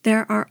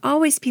 there are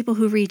always people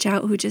who reach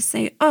out who just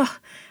say, oh,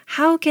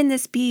 how can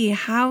this be?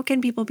 How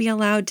can people be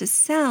allowed to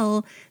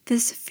sell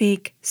this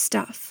fake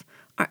stuff?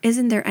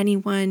 Isn't there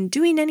anyone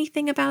doing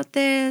anything about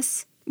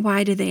this?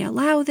 Why do they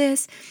allow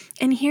this?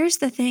 And here's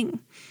the thing.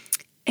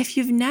 If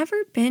you've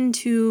never been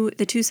to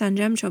the Tucson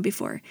Gem Show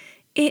before,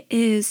 it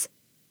is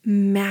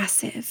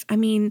massive. I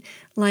mean,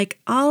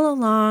 all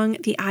along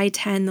the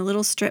I-10, the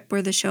little strip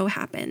where the show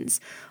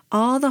happens,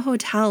 all the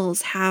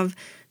hotels have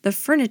the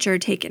furniture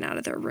taken out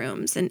of their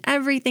rooms, and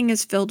everything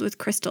is filled with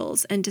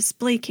crystals and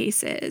display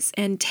cases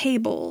and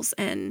tables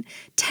and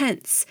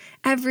tents.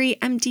 Every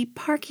empty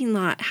parking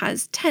lot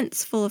has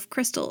tents full of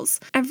crystals.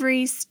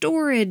 Every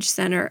storage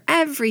center,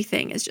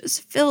 everything is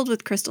just filled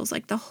with crystals.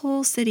 The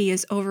whole city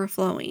is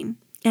overflowing.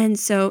 And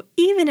so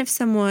even if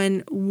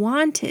someone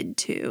wanted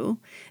to,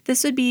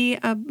 this would be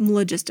a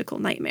logistical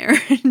nightmare,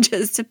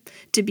 just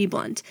to be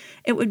blunt.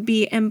 It would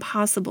be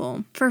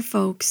impossible for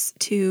folks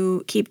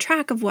to keep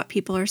track of what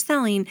people are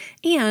selling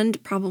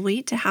and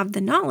probably to have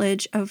the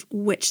knowledge of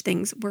which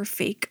things were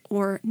fake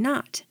or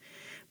not.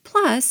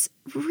 Plus,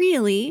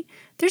 really,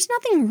 there's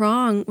nothing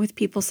wrong with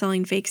people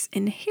selling fakes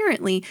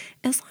inherently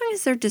as long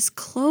as they're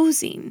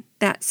disclosing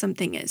that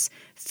something is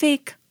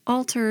fake,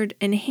 altered,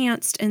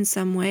 enhanced in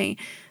some way.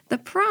 The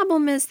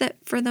problem is that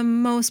for the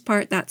most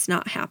part, that's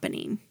not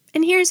happening.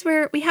 And here's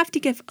where we have to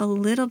give a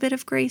little bit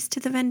of grace to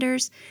the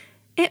vendors.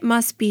 It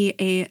must be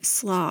a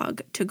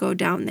slog to go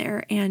down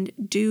there and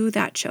do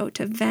that show,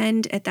 to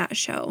vend at that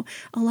show.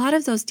 A lot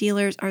of those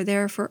dealers are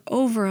there for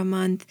over a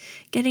month,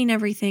 getting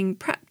everything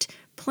prepped,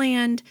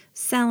 planned,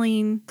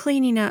 selling,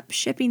 cleaning up,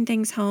 shipping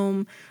things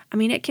home. I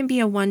mean, it can be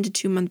a 1 to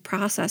 2 month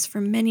process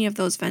for many of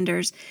those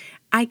vendors.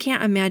 I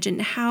can't imagine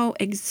how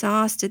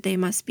exhausted they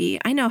must be.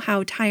 I know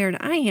how tired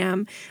I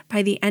am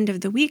by the end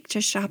of the week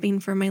just shopping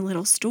for my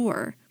little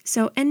store.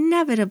 So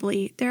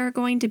inevitably, there are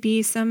going to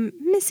be some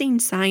missing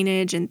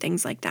signage and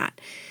things like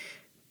that.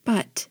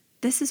 But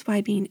this is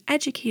why being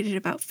educated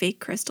about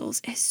fake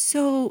crystals is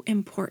so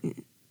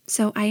important.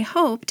 So I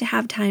hope to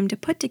have time to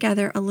put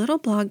together a little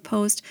blog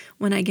post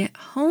when I get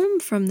home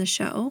from the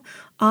show,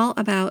 all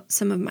about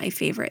some of my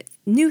favorite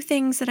new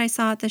things that I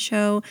saw at the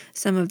show,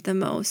 some of the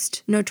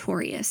most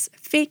notorious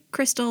fake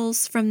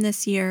crystals from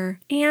this year,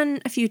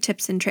 and a few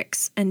tips and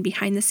tricks and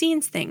behind the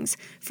scenes things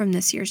from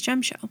this year's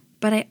gem show.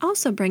 But I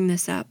also bring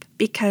this up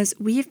because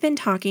we've been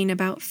talking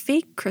about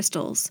fake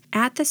crystals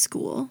at the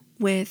school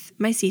with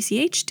my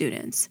CCH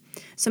students.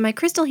 So my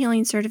crystal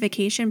healing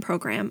certification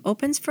program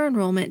opens for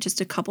enrollment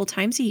just a couple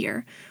times a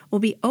year. We'll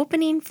be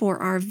opening for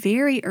our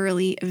very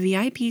early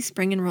VIP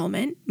spring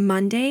enrollment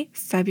Monday,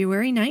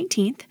 February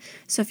 19th.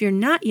 So if you're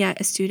not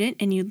yet a student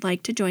and you'd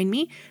like to join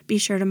me, be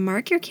sure to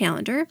mark your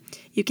calendar.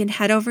 You can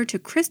head over to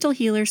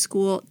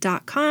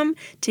crystalhealerschool.com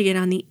to get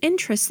on the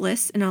interest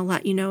list, and I'll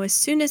let you know as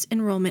soon as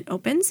enrollment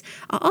opens.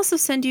 I'll also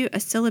send you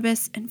a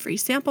syllabus and free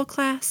sample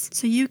class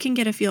so you can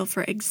get a feel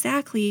for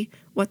exactly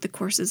what the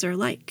courses are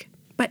like.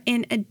 But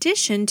in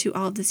addition to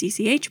all of the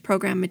CCH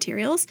program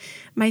materials,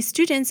 my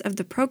students of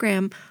the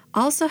program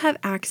also have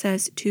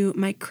access to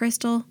my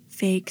Crystal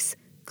Fakes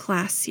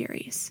class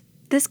series.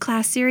 This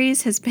class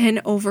series has been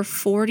over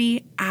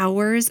 40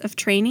 hours of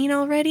training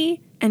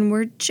already, and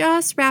we're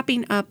just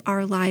wrapping up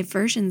our live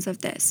versions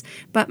of this.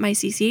 But my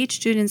CCH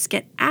students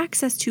get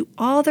access to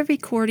all the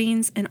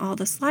recordings and all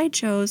the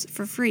slideshows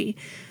for free.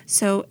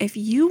 So if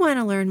you want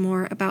to learn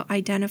more about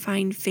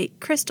identifying fake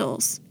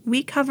crystals,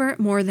 we cover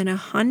more than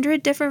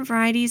 100 different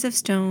varieties of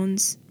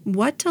stones,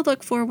 what to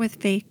look for with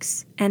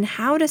fakes, and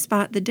how to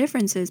spot the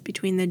differences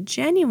between the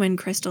genuine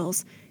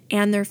crystals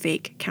and their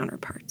fake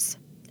counterparts.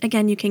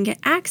 Again, you can get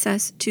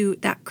access to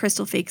that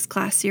Crystal Fakes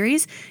class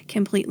series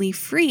completely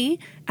free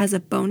as a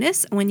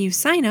bonus when you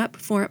sign up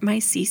for my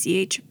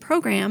CCH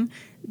program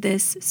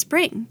this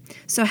spring.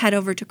 So head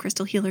over to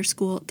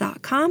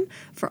crystalhealerschool.com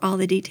for all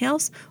the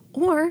details,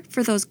 or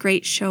for those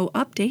great show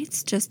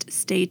updates, just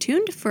stay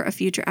tuned for a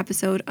future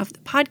episode of the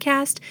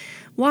podcast.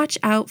 Watch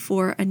out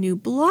for a new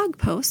blog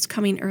post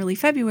coming early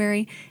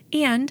February,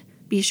 and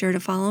be sure to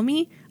follow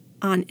me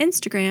on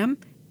Instagram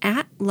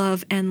at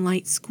Love and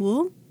Light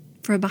School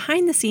for a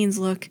behind-the-scenes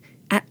look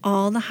at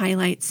all the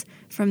highlights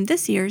from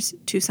this year's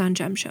Tucson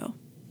Gem Show.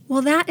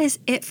 Well, that is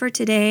it for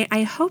today.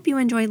 I hope you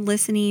enjoyed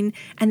listening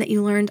and that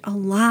you learned a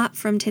lot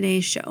from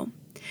today's show.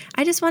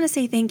 I just want to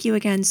say thank you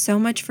again so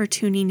much for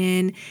tuning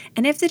in,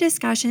 and if the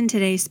discussion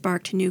today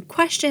sparked new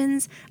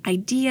questions,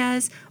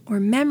 ideas, or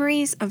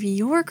memories of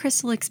your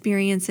crystal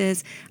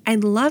experiences,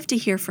 I'd love to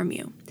hear from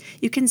you.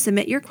 You can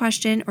submit your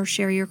question or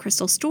share your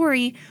crystal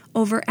story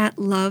over at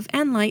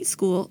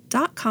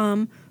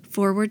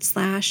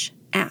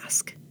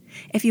loveandlightschool.com/ask.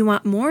 If you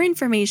want more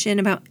information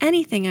about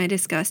anything I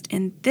discussed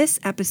in this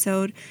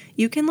episode,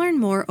 you can learn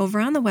more over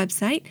on the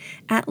website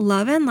at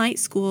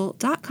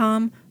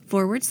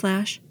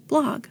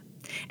loveandlightschool.com/blog.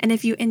 And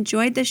if you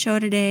enjoyed the show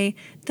today,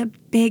 the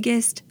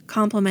biggest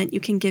compliment you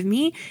can give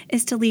me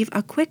is to leave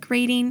a quick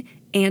rating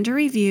and a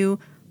review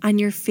on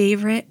your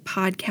favorite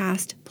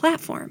podcast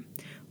platform.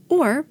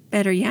 Or,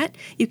 better yet,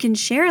 you can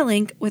share a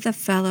link with a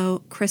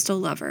fellow crystal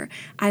lover.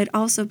 I'd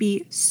also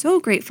be so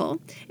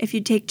grateful if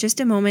you'd take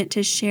just a moment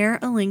to share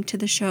a link to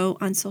the show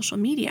on social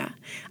media.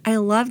 I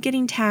love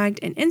getting tagged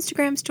in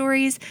Instagram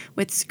stories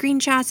with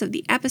screenshots of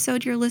the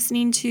episode you're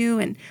listening to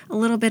and a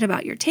little bit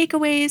about your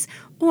takeaways,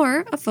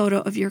 or a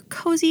photo of your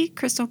cozy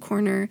crystal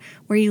corner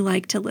where you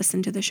like to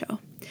listen to the show.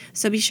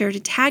 So be sure to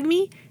tag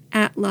me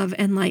at Love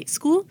and Light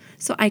School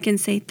so I can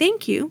say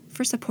thank you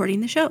for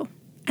supporting the show.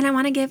 And I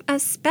want to give a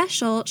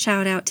special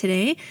shout out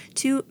today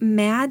to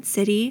Mad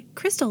City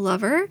Crystal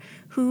Lover,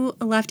 who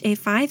left a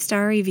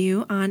 5-star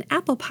review on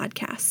Apple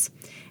Podcasts.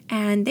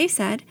 And they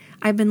said,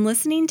 I've been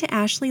listening to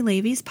Ashley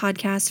Levy's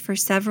podcast for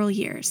several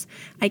years.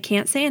 I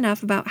can't say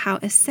enough about how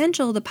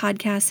essential the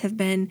podcasts have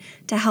been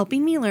to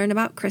helping me learn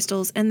about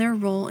crystals and their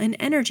role in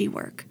energy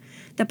work.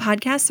 The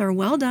podcasts are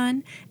well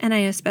done, and I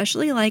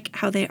especially like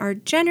how they are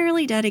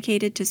generally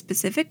dedicated to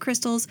specific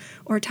crystals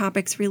or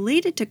topics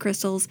related to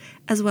crystals,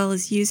 as well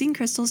as using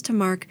crystals to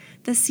mark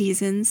the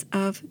seasons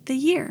of the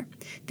year.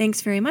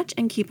 Thanks very much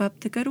and keep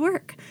up the good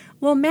work.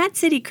 Well, Mad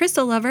City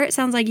Crystal Lover, it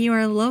sounds like you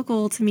are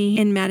local to me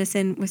in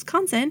Madison,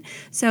 Wisconsin.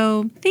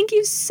 So thank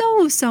you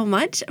so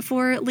much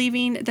for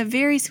leaving the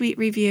very sweet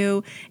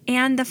review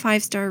and the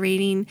 5-star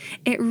rating.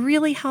 It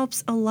really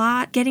helps a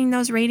lot getting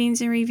those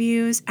ratings and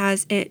reviews,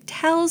 as it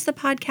tells the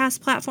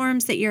podcast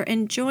platforms that you're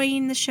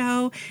enjoying the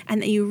show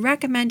and that you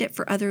recommend it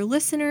for other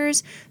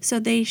listeners so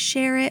they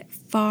share it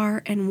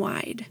far and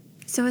wide.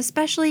 So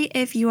especially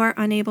if you are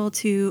unable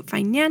to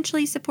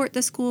financially support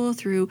the school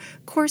through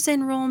course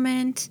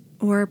enrollment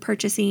or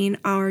purchasing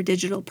our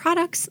digital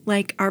products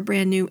like our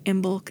brand new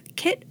Imbolc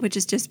kit, which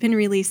has just been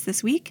released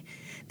this week,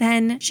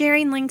 then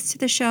sharing links to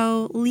the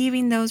show,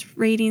 leaving those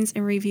ratings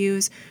and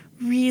reviews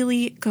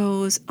really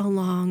goes a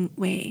long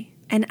way.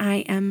 And I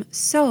am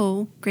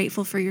so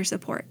grateful for your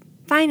support.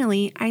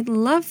 Finally, I'd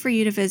love for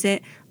you to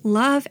visit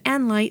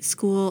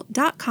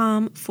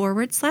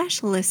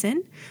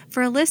loveandlightschool.com/listen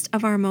for a list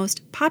of our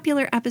most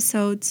popular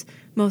episodes,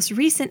 most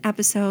recent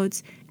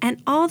episodes,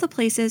 and all the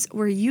places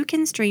where you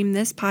can stream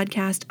this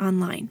podcast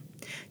online.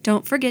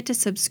 Don't forget to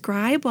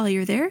subscribe while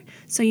you're there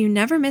so you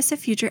never miss a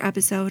future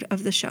episode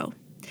of the show.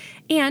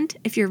 And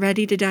if you're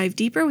ready to dive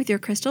deeper with your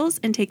crystals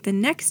and take the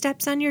next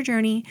steps on your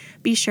journey,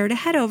 be sure to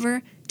head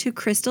over to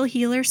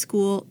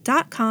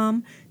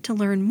crystalhealerschool.com to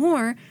learn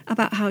more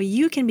about how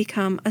you can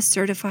become a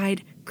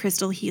certified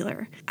crystal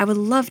healer. I would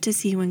love to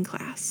see you in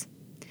class.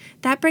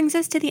 That brings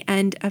us to the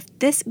end of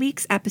this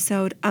week's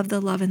episode of the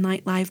Love and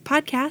Light Live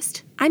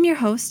podcast. I'm your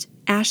host,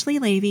 Ashley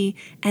Levy,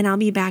 and I'll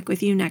be back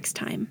with you next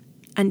time.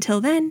 Until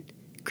then,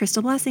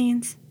 crystal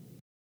blessings.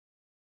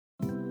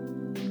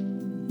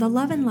 The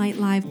Love and Light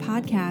Live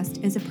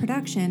podcast is a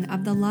production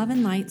of the Love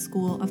and Light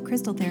School of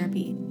Crystal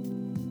Therapy.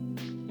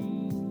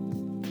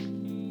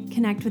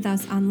 Connect with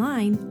us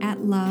online at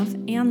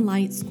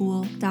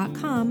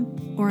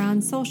loveandlightschool.com or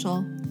on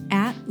social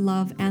at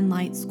Love and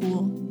Light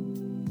School.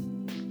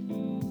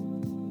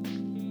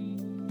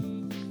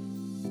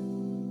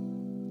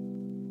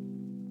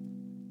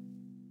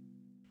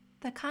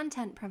 The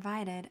content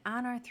provided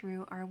on or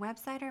through our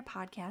website or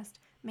podcast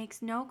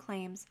makes no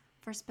claims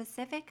for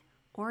specific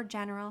or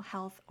general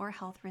health or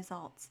health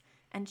results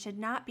and should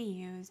not be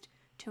used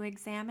to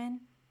examine,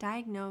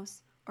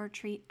 diagnose, or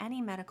treat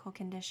any medical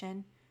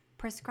condition,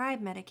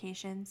 prescribe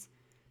medications,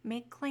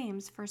 make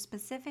claims for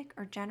specific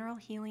or general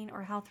healing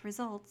or health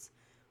results,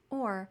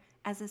 or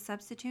as a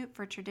substitute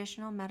for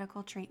traditional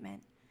medical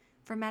treatment.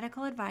 For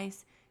medical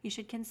advice, you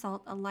should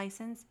consult a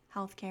licensed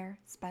healthcare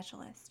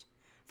specialist.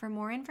 For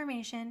more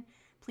information,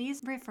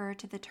 please refer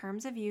to the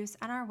terms of use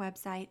on our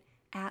website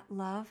at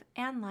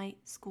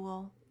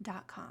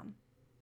loveandlightschool.com.